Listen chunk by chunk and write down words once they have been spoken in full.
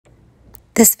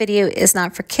This video is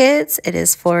not for kids. It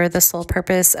is for the sole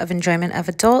purpose of enjoyment of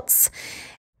adults.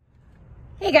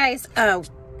 Hey guys,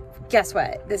 guess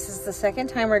what? This is the second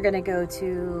time we're gonna go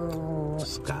to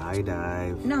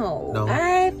skydive. No.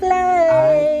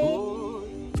 Ifly.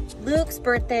 Luke's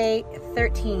birthday,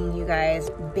 13, you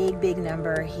guys. Big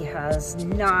number. He has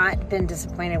not been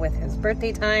disappointed with his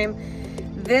birthday time.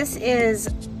 This is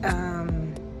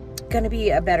gonna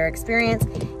be a better experience.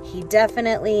 He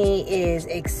definitely is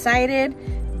excited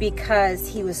because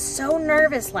he was so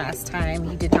nervous last time.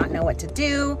 He did not know what to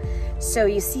do. So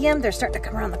you see him, they're starting to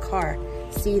come around the car.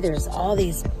 See, there's all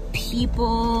these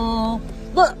people.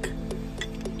 Look,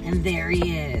 and there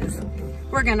he is.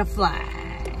 We're gonna fly.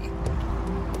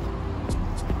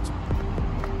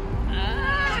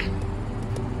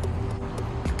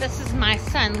 This is my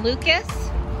son, Lucas,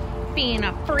 being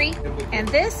a freak. And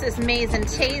this is Maze and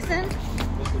Chazen.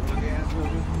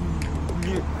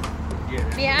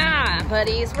 Yeah,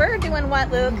 buddies, we're doing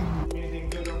what, Luke?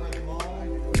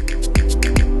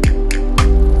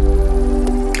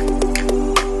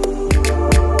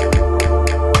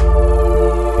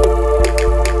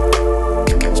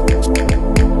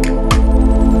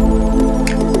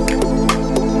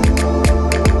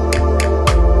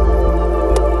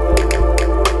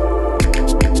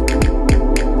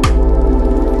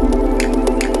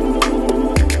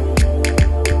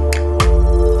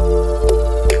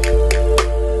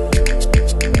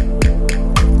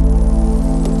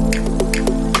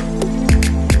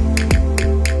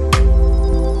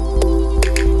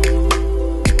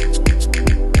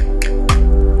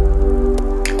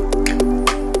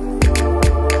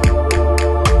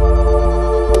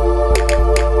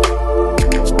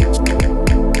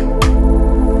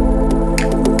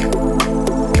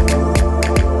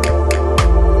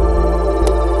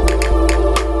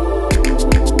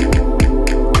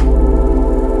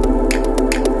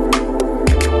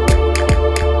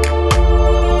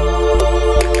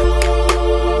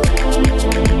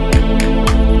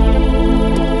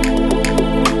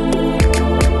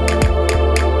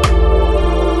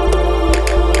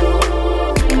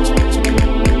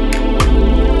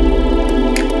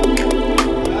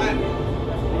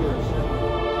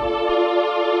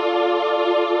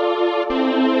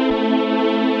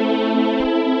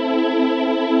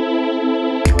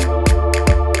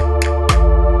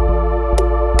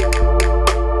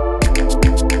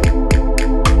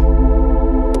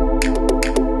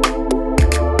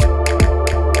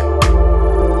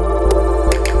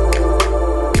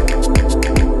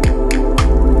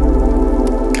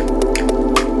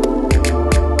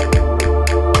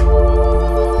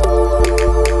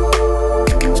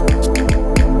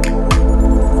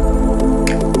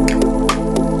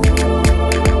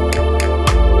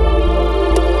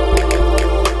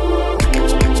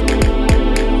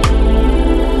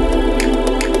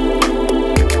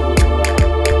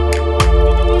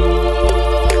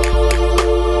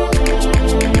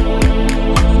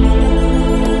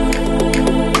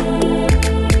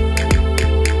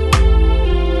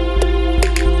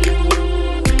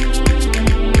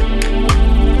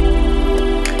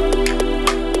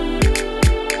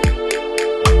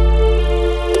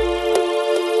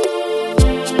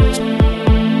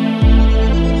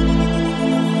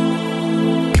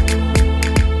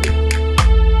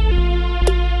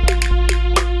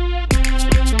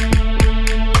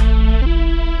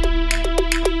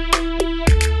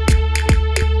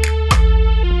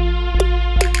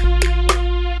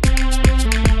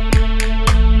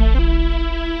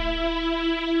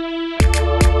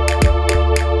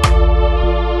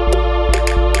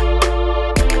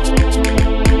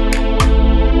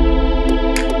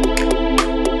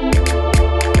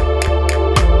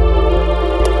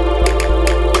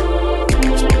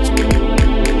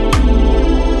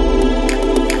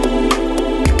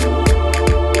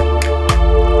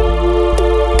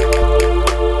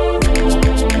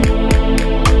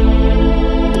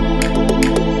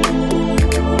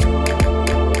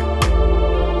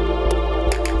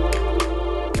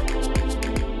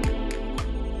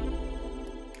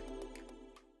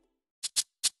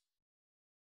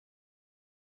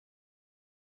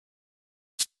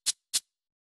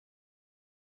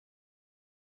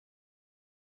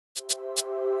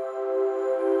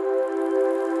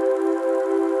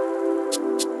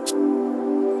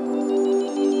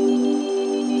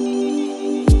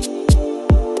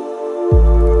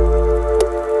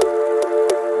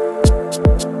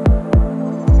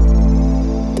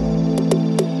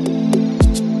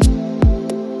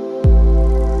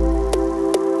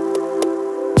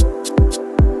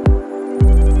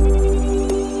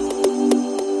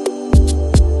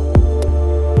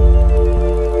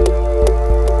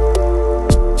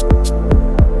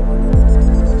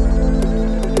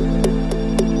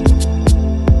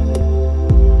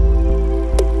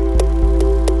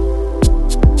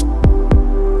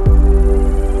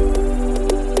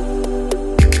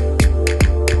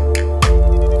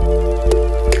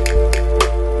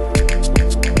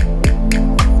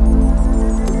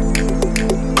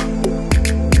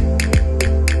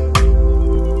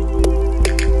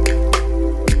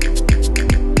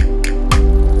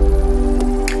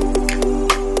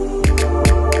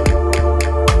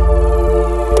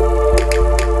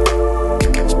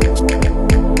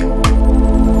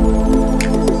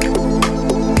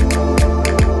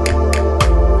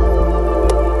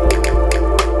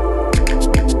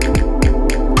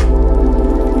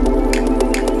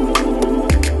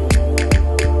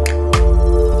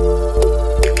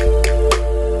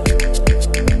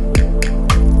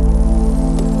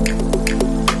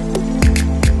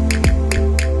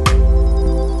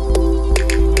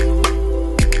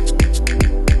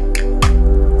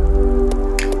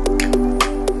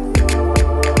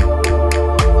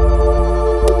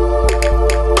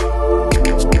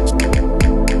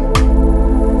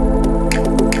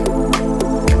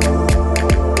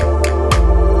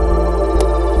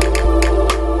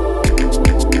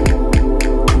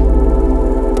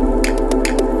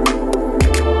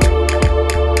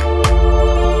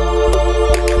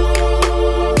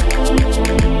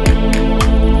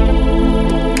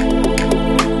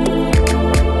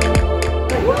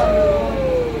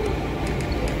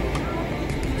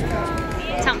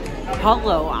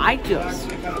 Hello, I just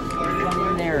went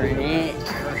in there and it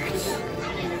hurts.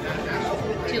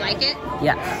 Do you like it?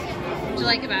 Yes. What do you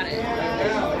like about it?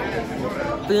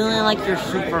 Feeling like you're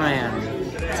Superman.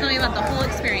 Tell me about the whole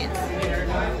experience.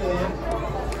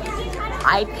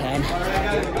 I panic.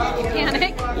 You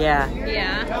panic? Yeah.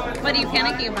 Yeah. What are you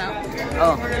panicking about?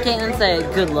 Oh, Caitlin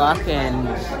said good luck, and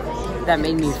that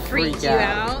made me Freaked freak you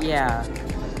out? Yeah.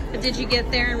 But did you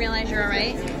get there and realize you're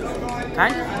alright?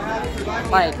 Kind of.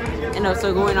 Like,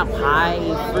 so going up high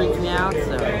freaked me out,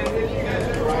 so.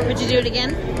 Would you do it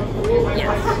again?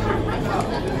 Yes.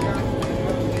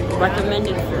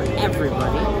 Recommended for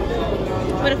everybody.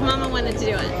 What if Mama wanted to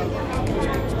do it?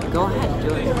 Go ahead,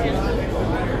 do it.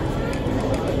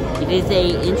 It is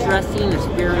a interesting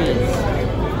experience.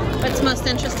 What's most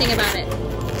interesting about it?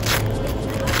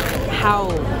 How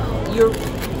you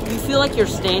feel like you're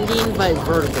standing but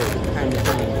vertical kind of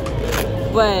thing.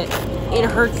 But it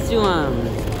hurts to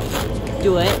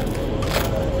do it.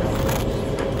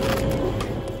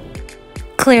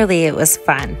 Clearly it was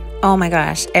fun. Oh my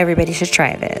gosh, everybody should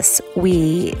try this.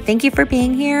 We thank you for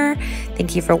being here.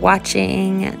 Thank you for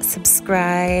watching.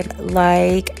 Subscribe,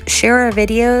 like, share our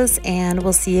videos, and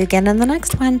we'll see you again in the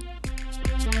next one.